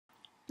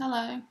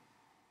Hello.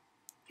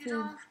 Good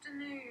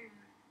afternoon.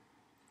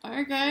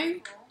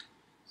 Okay.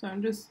 So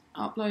I'm just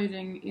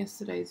uploading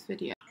yesterday's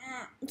video.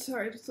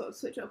 Sorry, just sort of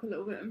switch up a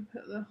little bit and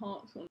put the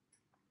hearts on.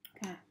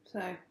 Okay, so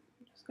I'm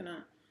just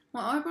gonna...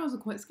 My eyebrows are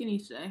quite skinny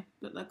today,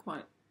 but they're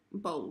quite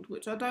bold,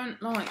 which I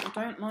don't like.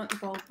 I don't like the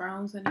bold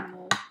brows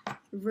anymore. I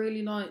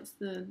really liked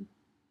the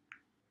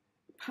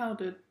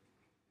powdered...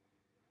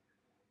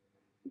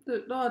 I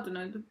don't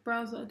know, the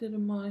brows that I did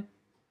in my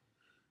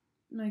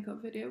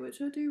makeup video,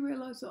 which I do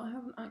realise that I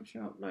haven't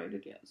actually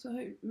uploaded yet, so I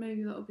hope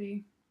maybe that'll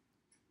be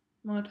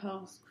my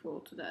task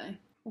for today.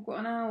 I've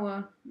got an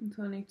hour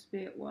until I need to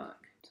be at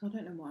work, so I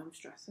don't know why I'm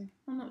stressing.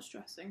 I'm not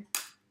stressing,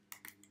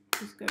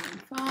 just going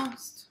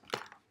fast.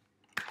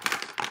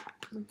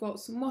 I've got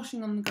some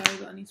washing on the go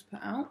that I need to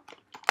put out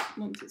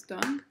once it's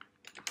done.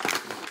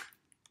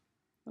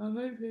 I'm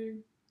hoping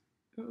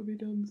it'll be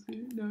done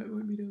soon. No, it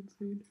won't be done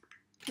soon.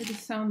 It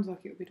just sounds like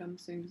it'll be done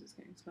soon because it's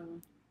getting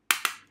slower.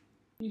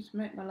 I need to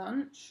make my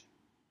lunch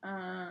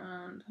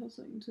and have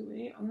something to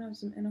eat. I'm going to have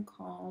some inner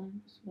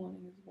calm this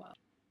morning as well.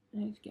 I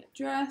need to get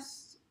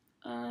dressed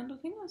and I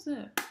think that's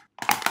it.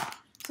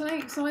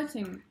 Something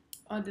exciting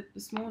I did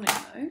this morning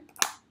though.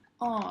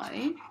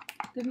 I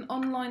did an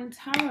online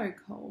tarot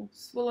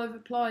course. Well, I've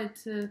applied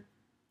to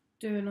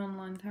do an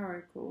online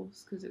tarot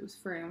course because it was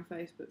free on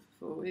Facebook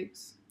for 4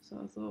 weeks. So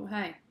I thought,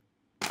 hey,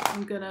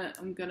 I'm gonna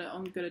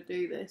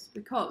do this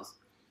because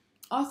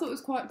I thought it was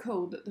quite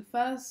cool that the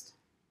first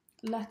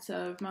letter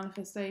of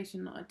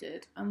manifestation that I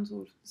did, and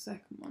sort of the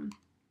second one,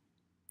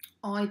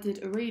 I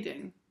did a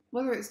reading.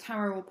 Whether it's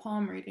tarot or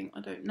palm reading,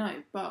 I don't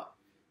know, but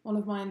one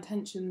of my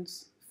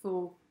intentions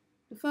for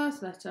the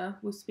first letter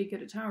was to be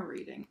good at tarot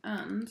reading,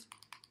 and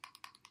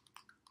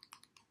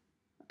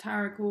a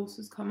tarot course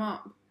has come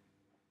up.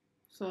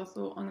 So I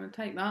thought I'm going to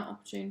take that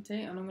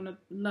opportunity and I'm going to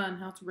learn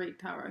how to read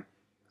tarot,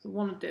 because I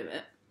want to do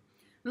it.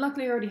 And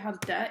luckily I already had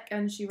a deck,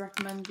 and she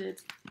recommended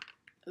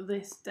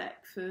this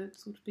deck for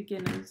sort of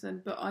beginners,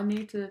 but I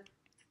need to,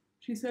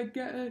 she said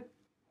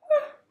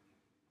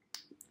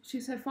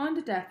find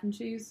a deck and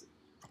choose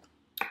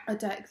a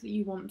deck that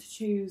you want to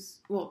choose,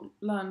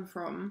 learn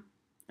from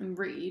and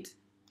read,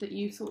 that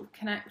you sort of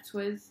connect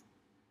with,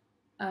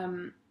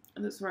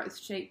 that's the right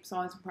shape,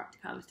 size and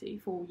practicality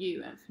for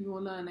you and for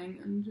your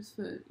learning and just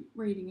for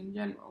reading in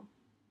general.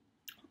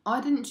 I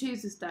didn't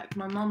choose this deck,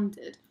 my mum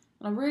did,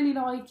 and I really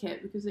like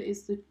it because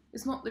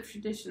it's not the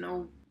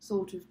traditional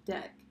sort of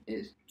deck.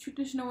 It's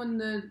traditional in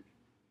the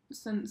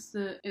sense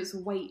that it's a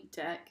weight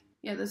deck.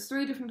 Yeah, there's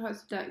 3 different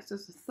types of decks.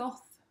 There's the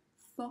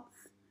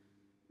Thoth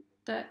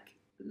deck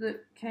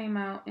that came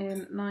out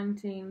in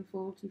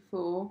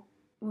 1944,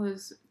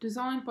 was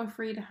designed by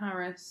Frieda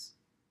Harris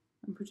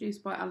and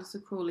produced by Alistair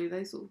Crawley.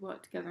 They sort of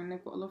work together and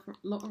they've got a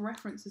lot of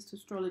references to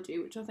astrology,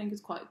 which I think is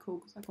quite cool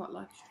because I quite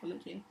like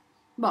astrology.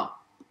 But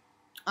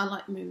I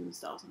like moon and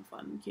stars and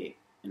find them cute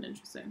and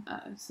interesting.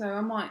 So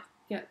I might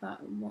get that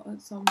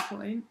at some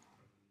point.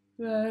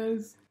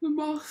 There's the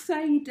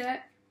Marseille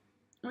deck,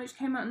 which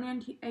came out in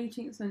the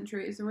 18th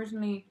century. It's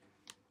originally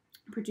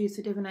produced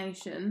for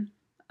divination.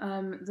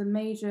 The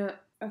major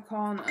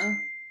arcana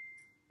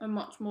are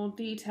much more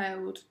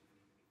detailed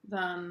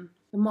than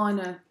the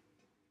minor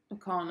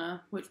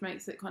arcana, which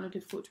makes it kind of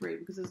difficult to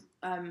read because there's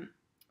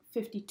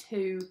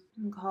 52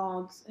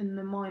 cards in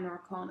the minor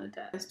arcana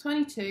deck. There's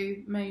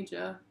 22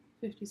 major,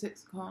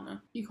 56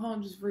 arcana. You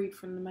can't just read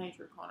from the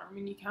major arcana. I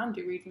mean, you can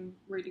do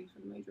readings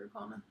from the major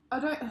arcana. I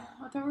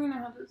don't really know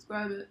how to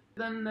describe it.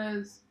 Then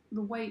there's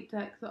the weight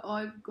deck that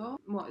I've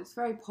got. Well, it's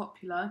very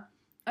popular.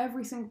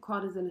 Every single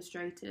card is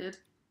illustrated.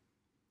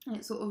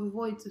 It sort of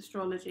avoids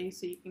astrology,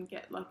 so you can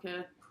get like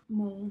a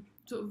more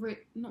sort of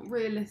not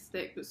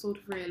realistic, but sort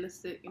of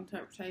realistic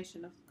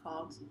interpretation of the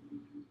cards.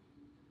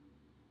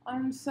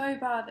 I'm so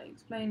bad at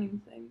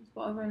explaining things,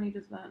 but I've only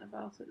just learned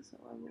about it, so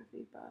I will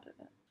be bad at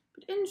it.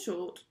 But in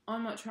short, I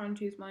might try and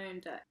choose my own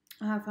deck.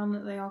 I have found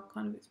that they are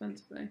kind of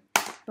expensive though,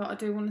 but I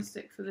do want to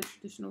stick for the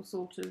traditional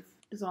sort of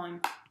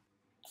design.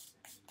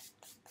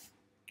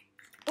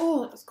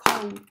 Oh, that's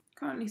cold.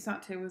 Currently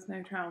sat here with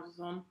no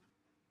trousers on.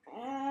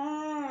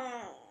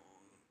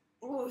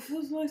 Oh, it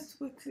feels nice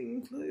to wear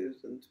clean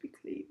clothes and to be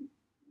clean.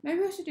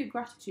 Maybe I should do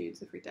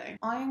gratitudes every day.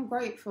 I am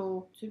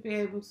grateful to be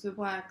able to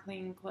wear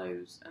clean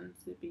clothes and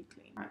to be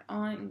clean. Right,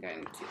 I am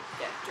going to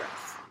get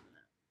dressed.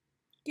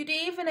 Good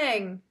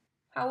evening.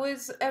 How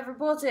is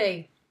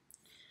everybody?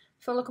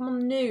 I feel like I'm on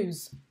the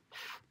news.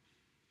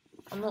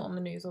 I'm not on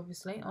the news,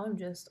 obviously. I'm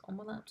just on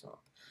my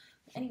laptop.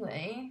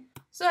 Anyway,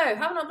 so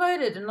haven't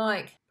uploaded in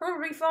like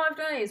probably 5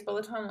 days by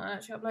the time I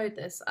actually upload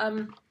this.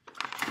 I've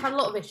had a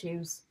lot of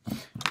issues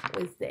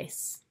with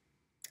this.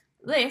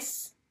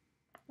 This,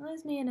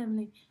 there's me and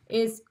Emily,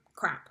 is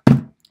crap.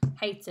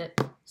 Hate it.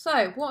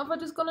 So, what have I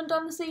just gone and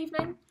done this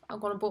evening? I've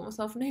gone and bought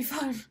myself a new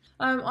phone.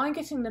 I'm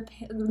getting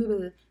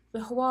the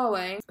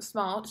Huawei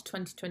Smart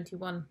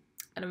 2021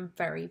 and I'm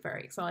very,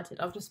 very excited.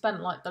 I've just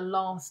spent like the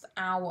last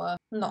hour,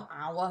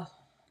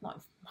 like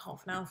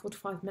half an hour,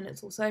 45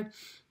 minutes or so,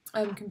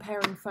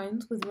 comparing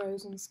phones with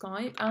Rose on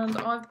Skype, and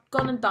I've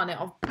gone and done it.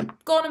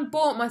 I've gone and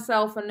bought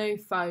myself a new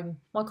phone.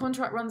 My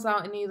contract runs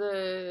out in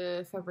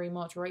either February,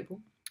 March or April,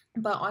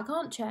 but I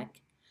can't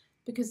check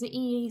because the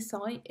EE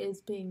site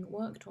is being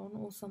worked on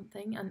or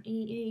something, and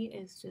EE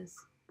is just,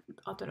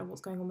 I don't know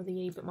what's going on with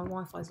EE, but my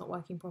Wi-Fi is not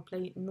working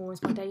properly, nor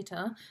is my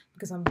data,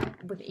 because I'm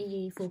with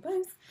EE for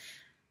both.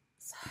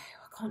 So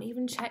I can't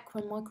even check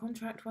when my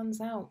contract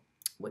runs out,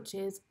 which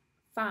is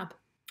fab.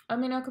 I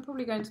mean, I could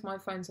probably go into my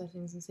phone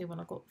settings and see when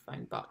I got the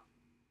phone, but,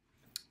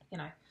 you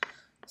know.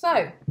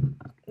 So,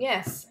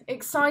 yes,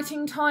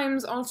 exciting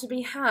times are to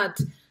be had.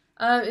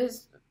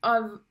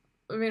 I've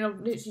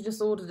literally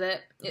just ordered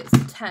it. It's the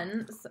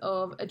 10th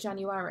of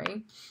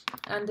January,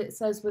 and it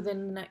says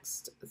within the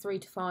next 3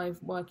 to 5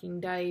 working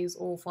days,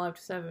 or 5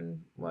 to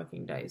 7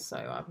 working days, so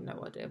I have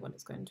no idea when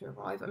it's going to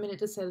arrive. I mean, it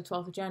does say the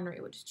 12th of January,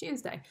 which is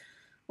Tuesday,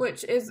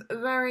 which is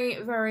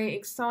very, very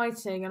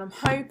exciting, and I'm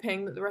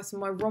hoping that the rest of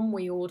my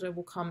ROMWE order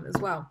will come as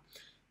well.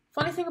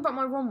 Funny thing about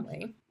my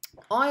ROMWE,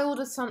 I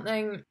ordered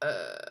something,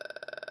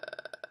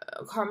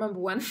 I can't remember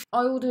when.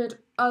 I ordered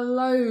a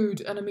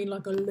load, and I mean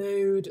like a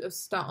load of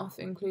stuff,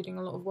 including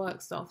a lot of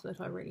work stuff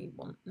that I really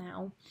want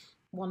now,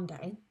 one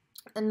day.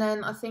 And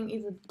then I think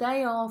either the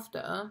day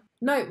after,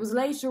 no, it was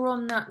later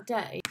on that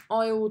day,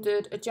 I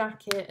ordered a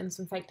jacket and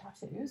some fake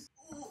tattoos,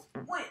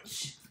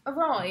 which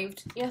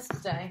arrived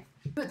yesterday.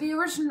 But the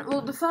original,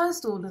 well, the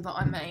first order that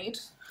I made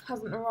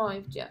hasn't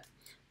arrived yet.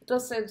 It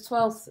does say the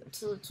 12th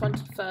to the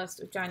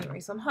 21st of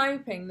January, so I'm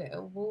hoping that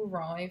it will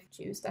arrive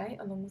Tuesday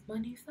along with my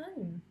new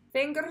phone.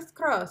 Fingers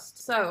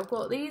crossed. So I've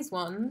got these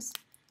ones,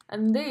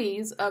 and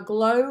these are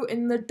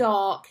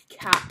glow-in-the-dark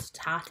cat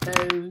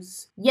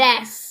tattoos.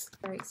 Yes!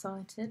 Very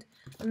excited.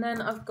 And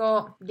then I've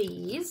got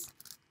these.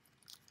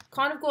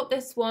 Kind of got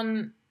this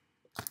one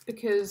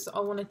because I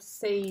wanted to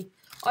see...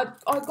 I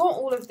got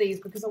all of these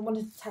because I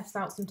wanted to test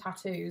out some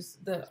tattoos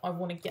that I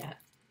want to get.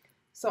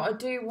 So I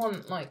do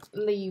want, like,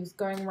 leaves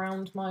going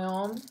around my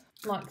arm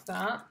like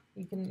that.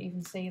 You can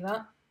even see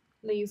that.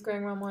 Leaves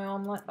going around my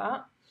arm like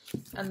that.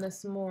 And there's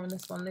some more on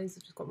this one. These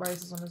have just got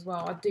roses on as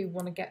well. I do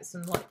want to get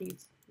some, like,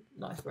 these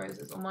nice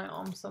roses on my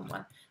arm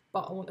somewhere.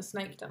 But I want a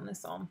snake down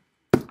this arm.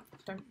 I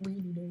don't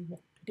really know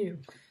what to do.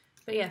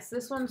 But yes,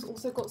 this one's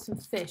also got some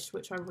fish,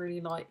 which I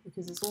really like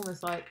because it's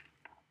almost like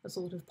a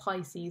sort of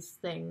Pisces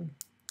thing.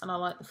 And I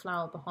like the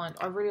flower behind.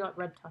 I really like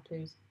red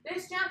tattoos.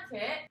 This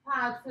jacket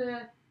had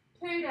for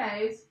 2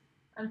 days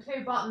and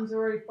 2 buttons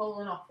already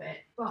fallen off it.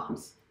 But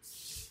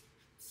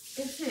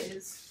it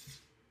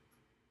is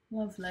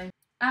lovely.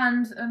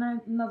 And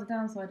another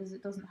downside is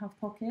it doesn't have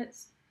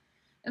pockets.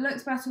 It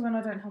looks better when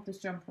I don't have this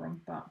jumper on,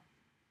 but...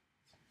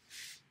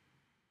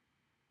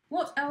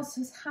 What else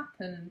has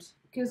happened?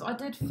 Because I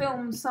did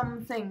film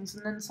some things,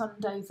 and then some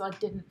days I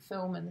didn't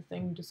film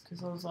anything just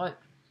because I was like,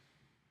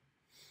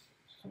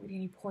 there's not really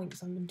any point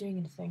because I haven't been doing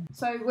anything.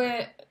 So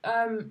we're,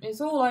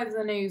 it's all over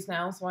the news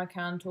now, so I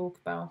can talk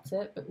about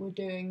it, but we're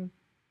doing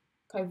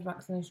COVID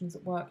vaccinations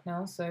at work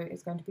now, so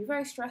it's going to be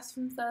very stressed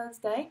from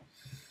Thursday.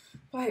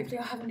 But hopefully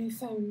I'll have a new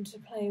phone to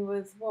play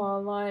with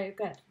while I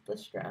get the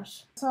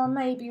stress. So I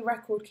may be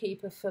record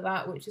keeper for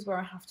that, which is where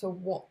I have to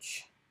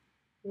watch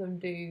them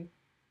do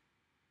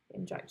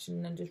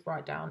injection and just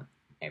write down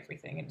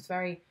everything. And it's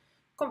very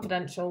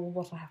confidential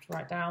what I have to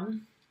write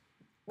down.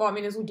 Well, I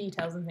mean, there's all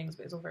details and things,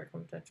 but it's all very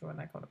confidential and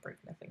I can't break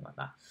anything like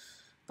that.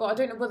 But I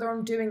don't know whether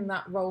I'm doing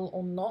that role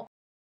or not.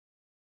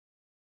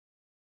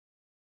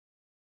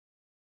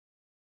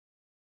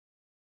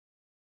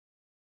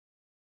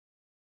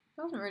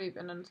 There hasn't really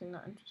been anything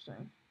that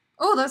interesting.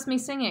 Oh, that's me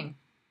singing.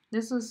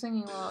 This was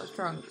singing while I was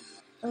drunk.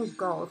 Oh,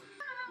 God.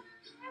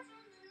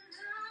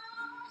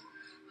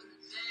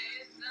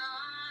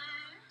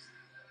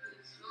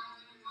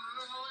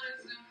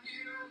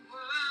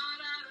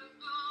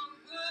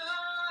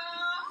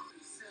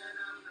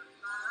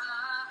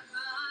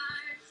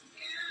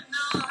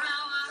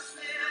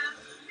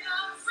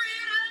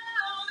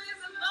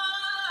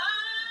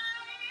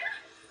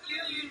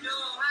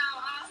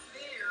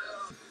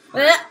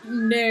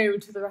 No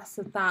to the rest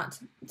of that.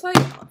 So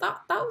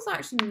that was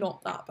actually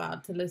not that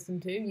bad to listen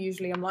to.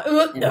 Usually I'm like,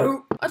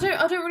 no. I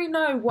don't really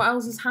know what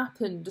else has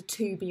happened,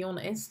 to be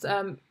honest.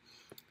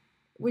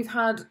 We've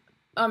had,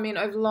 I mean,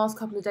 over the last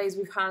couple of days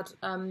we've had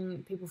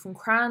people from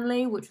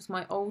Cranley, which was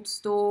my old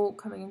store,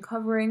 coming and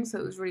covering.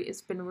 So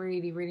it's been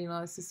really, really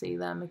nice to see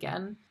them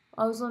again.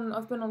 I've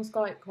been on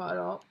Skype quite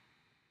a lot.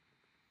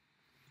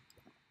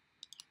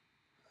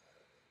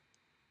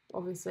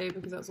 Obviously,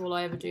 because that's all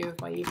I ever do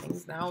with my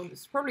evenings now.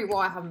 It's probably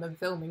why I haven't been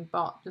filming,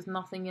 but just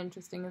nothing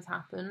interesting has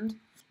happened.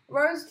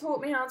 Rose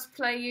taught me how to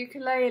play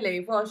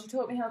ukulele. Well, she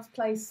taught me how to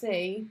play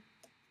C,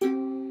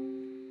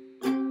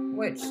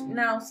 which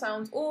now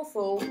sounds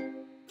awful.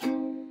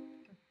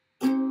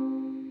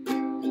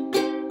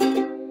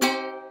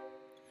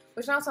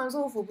 Which now sounds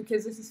awful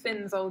because this is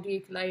Finn's old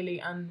ukulele,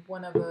 and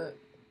whenever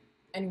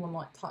anyone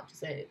like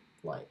touches it, it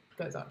like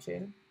goes out of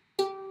tune.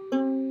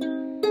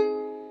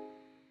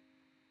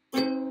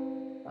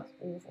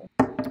 Awful.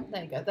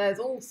 There you go. There's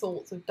all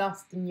sorts of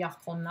dust and yuck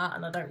on that,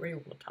 and I don't really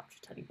want to touch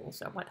it anymore,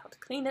 so I might have to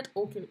clean it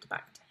or give it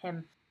back to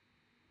him.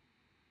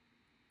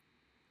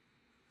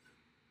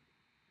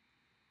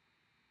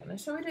 And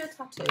shall we do a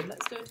tattoo?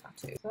 Let's do a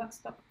tattoo. So that's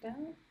stuck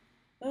down.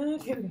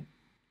 Okay, we go.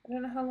 I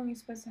don't know how long you're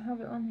supposed to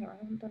have it on here. I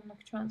haven't done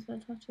like a transfer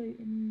tattoo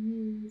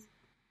in years.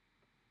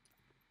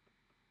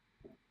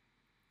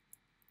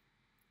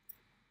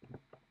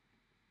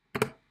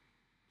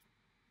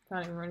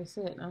 Can't even really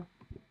see it now.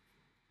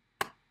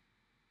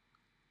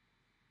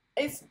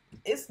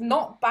 It's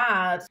not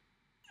bad.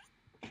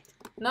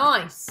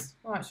 Nice.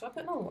 Right, should I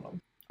put another one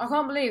on? I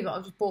can't believe that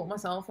I've just bought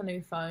myself a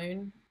new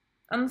phone.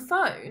 And the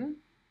phone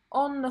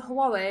on the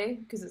Huawei,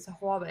 because it's a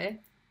Huawei,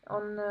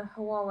 on the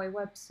Huawei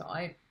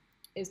website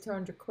is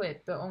 200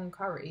 quid, but on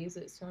Curry's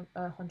it's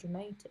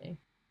 180.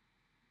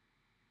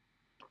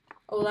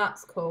 Oh,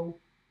 that's cool.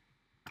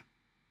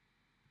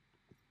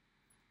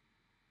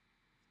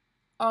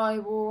 I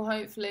will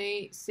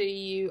hopefully see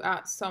you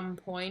at some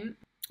point.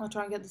 I'll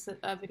try and get this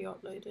video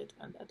uploaded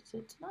and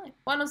edited tonight.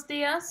 Buenos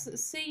dias.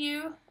 See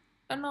you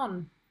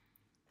anon.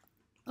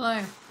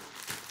 Hello.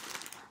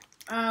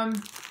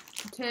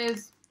 It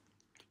is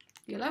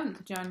the 11th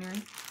of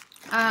January.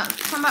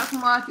 Come back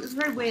from work. It was a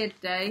very weird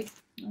day.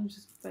 I was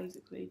just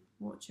basically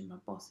watching my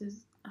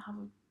bosses have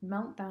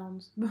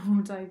meltdowns before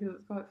the day because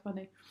it's quite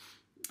funny.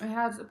 I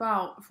had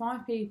about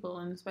 5 people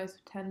in the space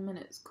of 10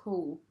 minutes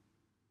call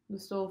the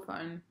store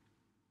phone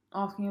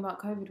asking about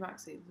COVID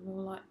vaccines. And we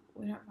were like,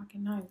 we don't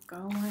fucking know, go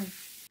away.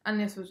 And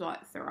this was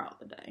like throughout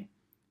the day.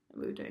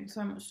 We were doing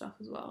so much stuff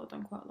as well. I've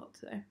done quite a lot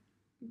today.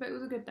 But it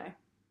was a good day. It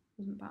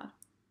wasn't bad.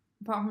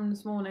 Apart from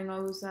this morning, I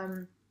was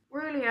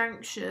really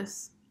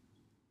anxious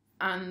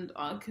and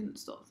I couldn't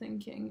stop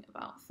thinking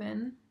about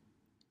Finn.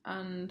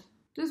 And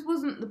this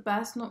wasn't the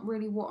best, not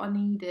really what I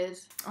needed.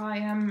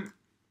 I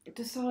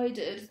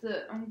decided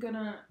that I'm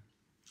gonna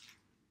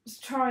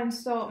try and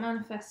start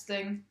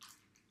manifesting.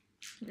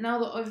 Now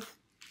that I've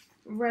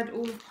read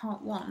all of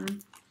part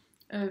 1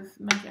 of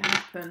Make It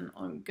Happen,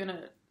 I'm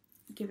gonna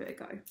give it a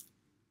go.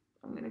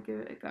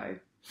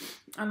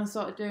 And I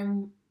started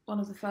doing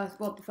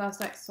the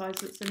first exercise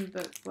that's in the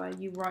book where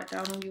you write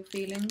down all your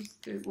feelings,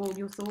 all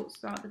your thoughts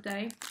throughout the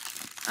day.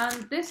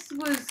 And this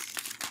was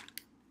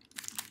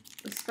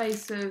the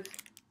space of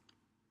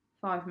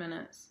 5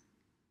 minutes.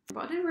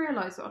 But I didn't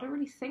realise that I don't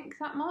really think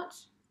that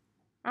much.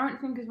 I don't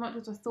think as much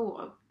as I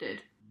thought I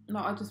did.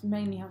 Like, I just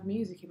mainly have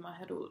music in my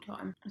head all the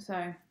time.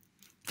 So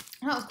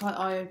that was quite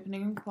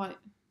eye-opening and quite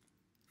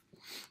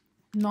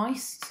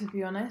nice, to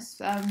be honest.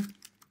 The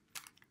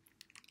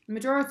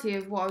majority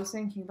of what I was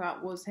thinking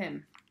about was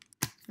him,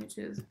 which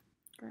is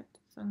great.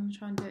 So I'm going to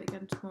try and do it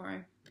again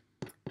tomorrow.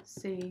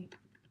 See,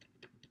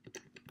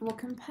 we'll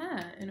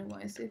compare in a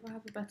way, see if I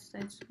have a better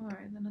day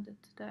tomorrow than I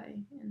did today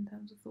in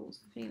terms of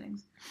thoughts and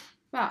feelings.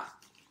 But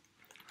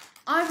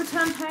I've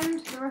returned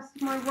home to the rest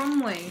of my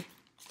ROMWE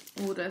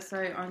order, so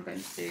I'm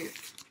going to do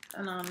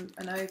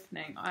an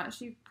opening. I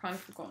actually kind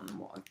of forgotten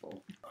what I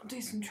bought. I'll do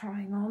some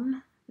trying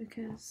on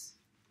because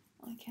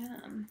I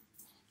can.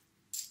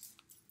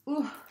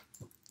 Ooh.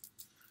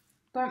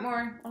 Don't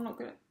worry, I'm not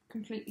going to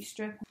completely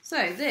strip.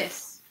 So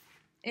this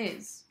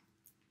is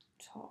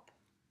top,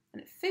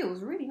 and it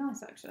feels really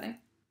nice actually.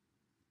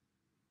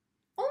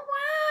 Oh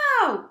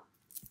wow!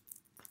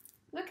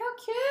 Look how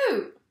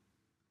cute!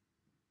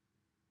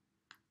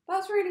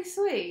 That's really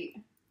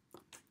sweet.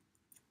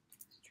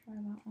 Let's try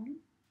that one.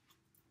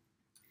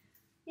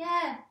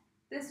 Yeah,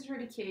 this is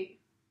really cute.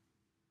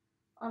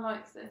 I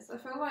like this. I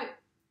feel like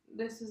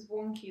this is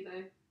wonky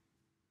though.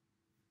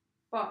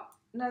 But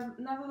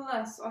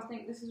nevertheless, I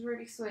think this is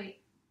really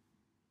sweet.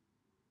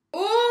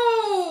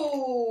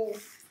 Oh!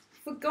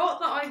 Forgot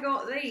that I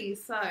got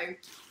these, so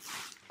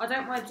I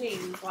don't wear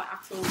jeans like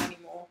at all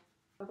anymore.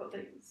 I got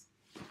these.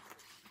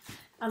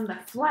 And the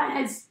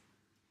flares!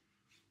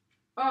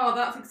 Oh,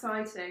 that's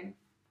exciting.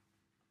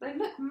 They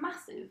look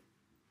massive.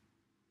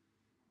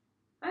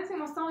 I don't think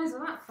my thighs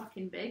are that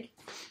fucking big.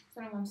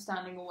 So I'm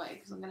standing away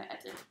because I'm going to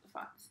edit the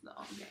fact that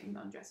I'm getting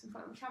undressed in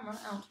front of the camera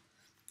out.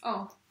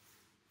 Oh,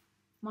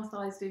 my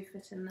thighs do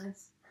fit in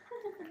this.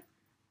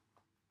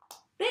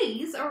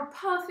 These are a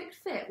perfect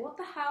fit. What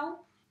the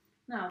hell?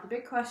 Now, the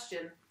big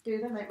question. Do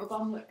they make my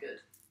bum look good?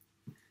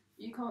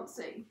 You can't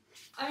see.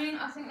 I mean,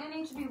 I think they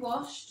need to be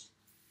washed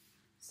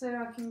so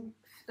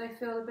they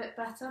feel a bit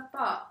better,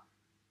 but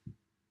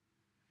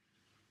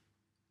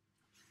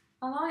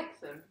I like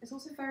them. It's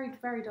also very,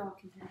 very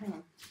dark in here. Hang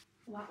on.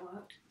 Well, that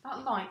worked.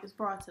 That light is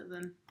brighter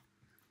than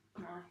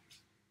my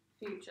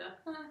future.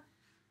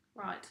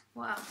 Right,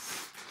 what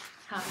else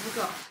have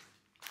we got?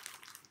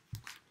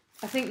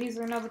 I think these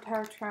are another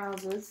pair of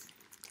trousers.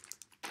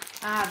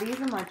 Ah, these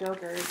are my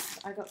joggers.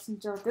 I got some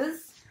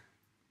joggers.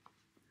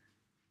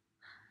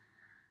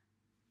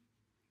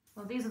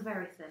 Well, these are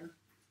very thin.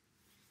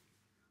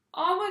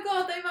 Oh my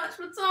god, they match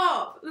my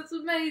top! That's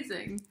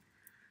amazing.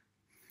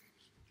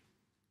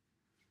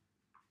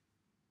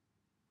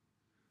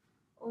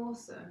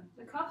 Awesome.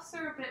 The cuffs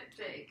are a bit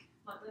big.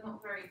 Like, they're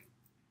not very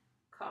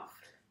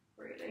cuffed,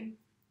 really.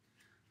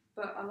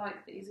 but I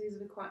like these. These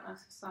would be quite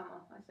nice for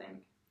summer, I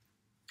think.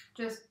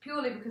 Just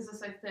purely because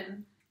they're so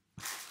thin.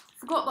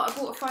 Forgot that I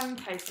bought a phone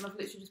case and I've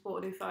literally just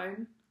bought a new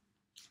phone.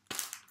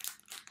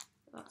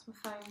 That's my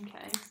phone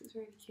case. It's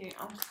really cute.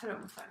 I'll just put it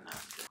on my phone now.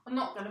 I'm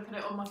not going to put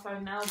it on my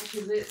phone now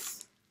because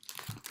it's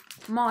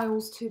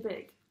miles too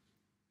big.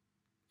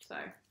 So,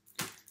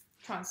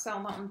 try and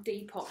sell that on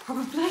Depop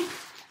probably.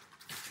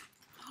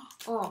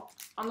 Oh,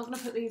 I'm not going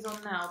to put these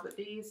on now, but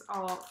these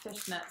are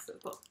fishnets that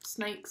have got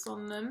snakes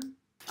on them.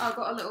 I've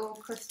got a little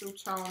crystal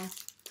charm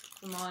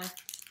for my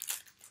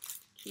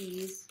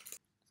keys.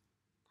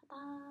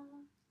 Ta-da!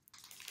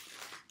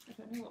 I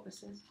don't know what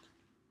this is.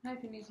 I'm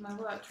hoping these are my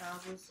work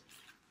trousers.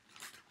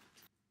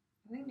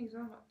 I think these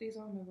are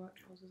my work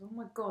trousers. Oh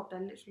my god, they're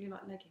literally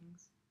like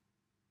leggings.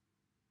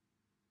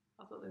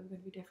 I thought they were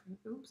going to be different.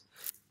 Oops.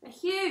 They're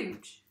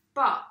huge!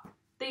 But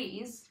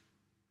these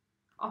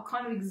are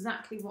kind of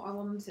exactly what I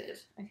wanted.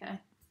 Okay.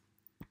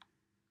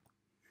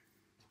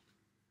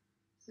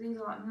 So these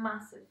are like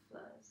massive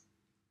furs.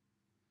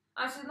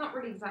 Actually, not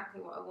really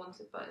exactly what I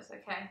wanted, but it's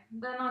okay.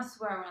 They're nice to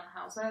wear around the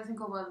house. I don't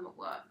think I'll wear them at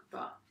work,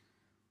 but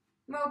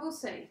well, we'll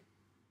see.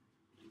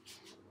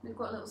 They've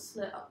got a little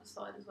slit up the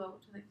side as well,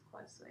 which I think is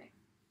quite sweet.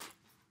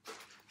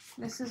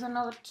 This is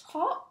another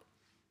top.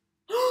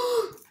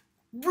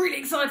 Really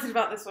excited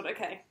about this one,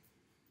 okay.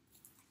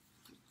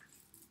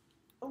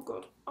 Oh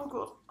god, oh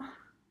god.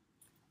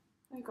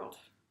 Oh god.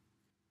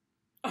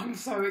 I'm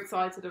so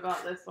excited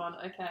about this one,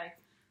 okay.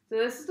 So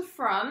this is the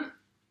front.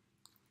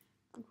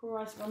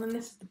 And then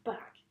this is the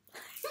back.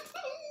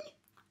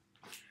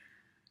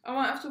 I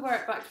might have to wear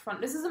it back to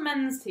front. This is a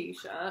men's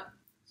t-shirt.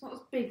 It's not as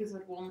big as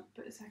I'd want,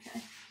 but it's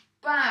okay.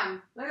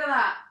 Bam! Look at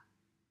that!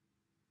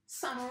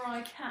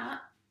 Samurai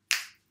cat.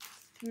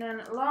 And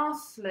then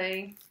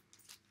lastly,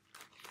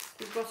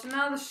 we've got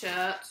another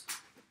shirt,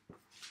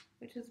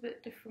 which is a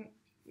bit different,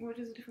 which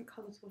is a different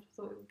colour to what I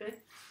thought it would be.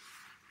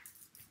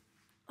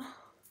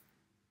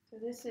 So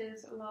this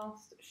is a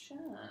last shirt.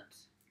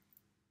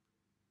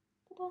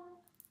 Ta-da!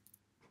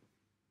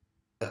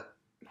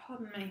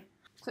 Pardon me.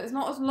 So it's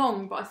not as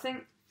long, but I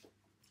think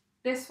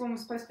this one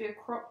was supposed to be a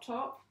crop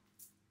top.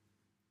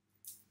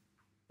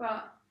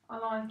 But I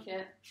like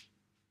it.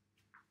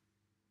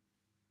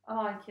 I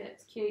like it.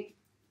 It's cute.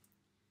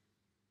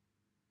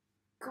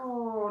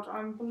 God,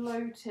 I'm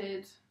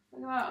bloated.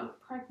 Look at that, I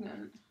look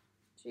pregnant.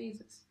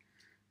 Jesus.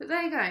 But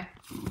there you go.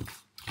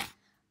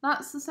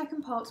 That's the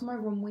second part to my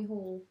ROMWE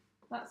haul.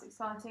 That's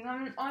exciting.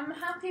 I'm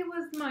happy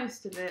with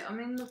most of it. I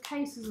mean, the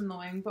case is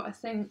annoying, but I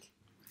think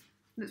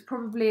it's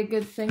probably a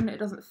good thing that it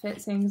doesn't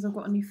fit, seeing as I've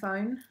got a new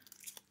phone.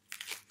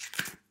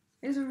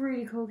 It's a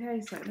really cool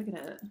case though, look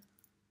at it.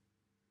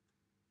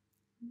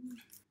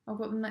 I've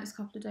got the next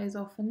couple of days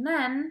off, and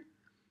then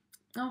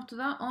after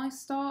that I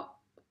start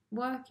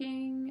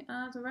working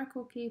as a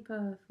record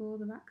keeper for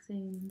the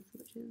vaccines,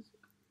 which is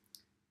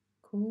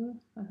cool,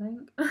 I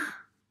think.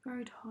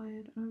 Very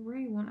tired. I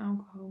really want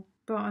alcohol,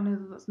 but I know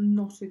that that's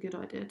not a good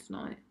idea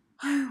tonight.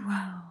 Oh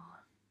well.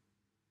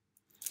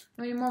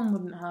 I mean, Mum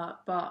wouldn't hurt,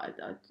 but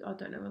I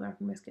don't know whether I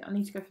can risk it. I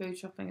need to go food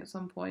shopping at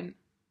some point,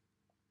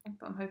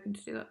 but I'm hoping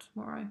to do that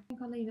tomorrow. I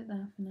think I'll leave it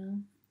there for now.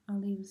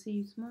 I'll either see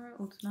you tomorrow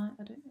or tonight.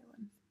 I don't know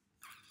when.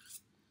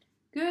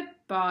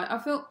 Goodbye.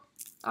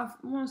 I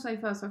want to say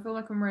first, I feel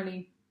like I'm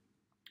really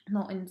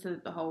not into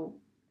the whole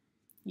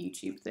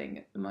YouTube thing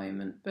at the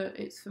moment, but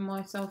it's for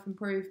my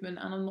self-improvement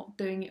and I'm not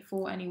doing it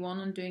for anyone,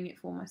 I'm doing it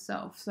for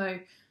myself. So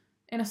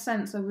in a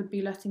sense I would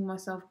be letting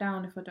myself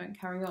down if I don't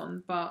carry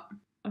on, but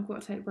I've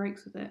got to take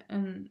breaks with it,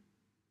 and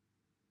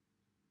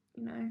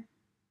you know,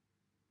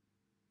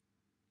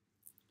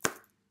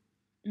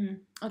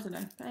 I don't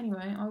know. But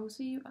anyway, I will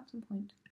see you at some point.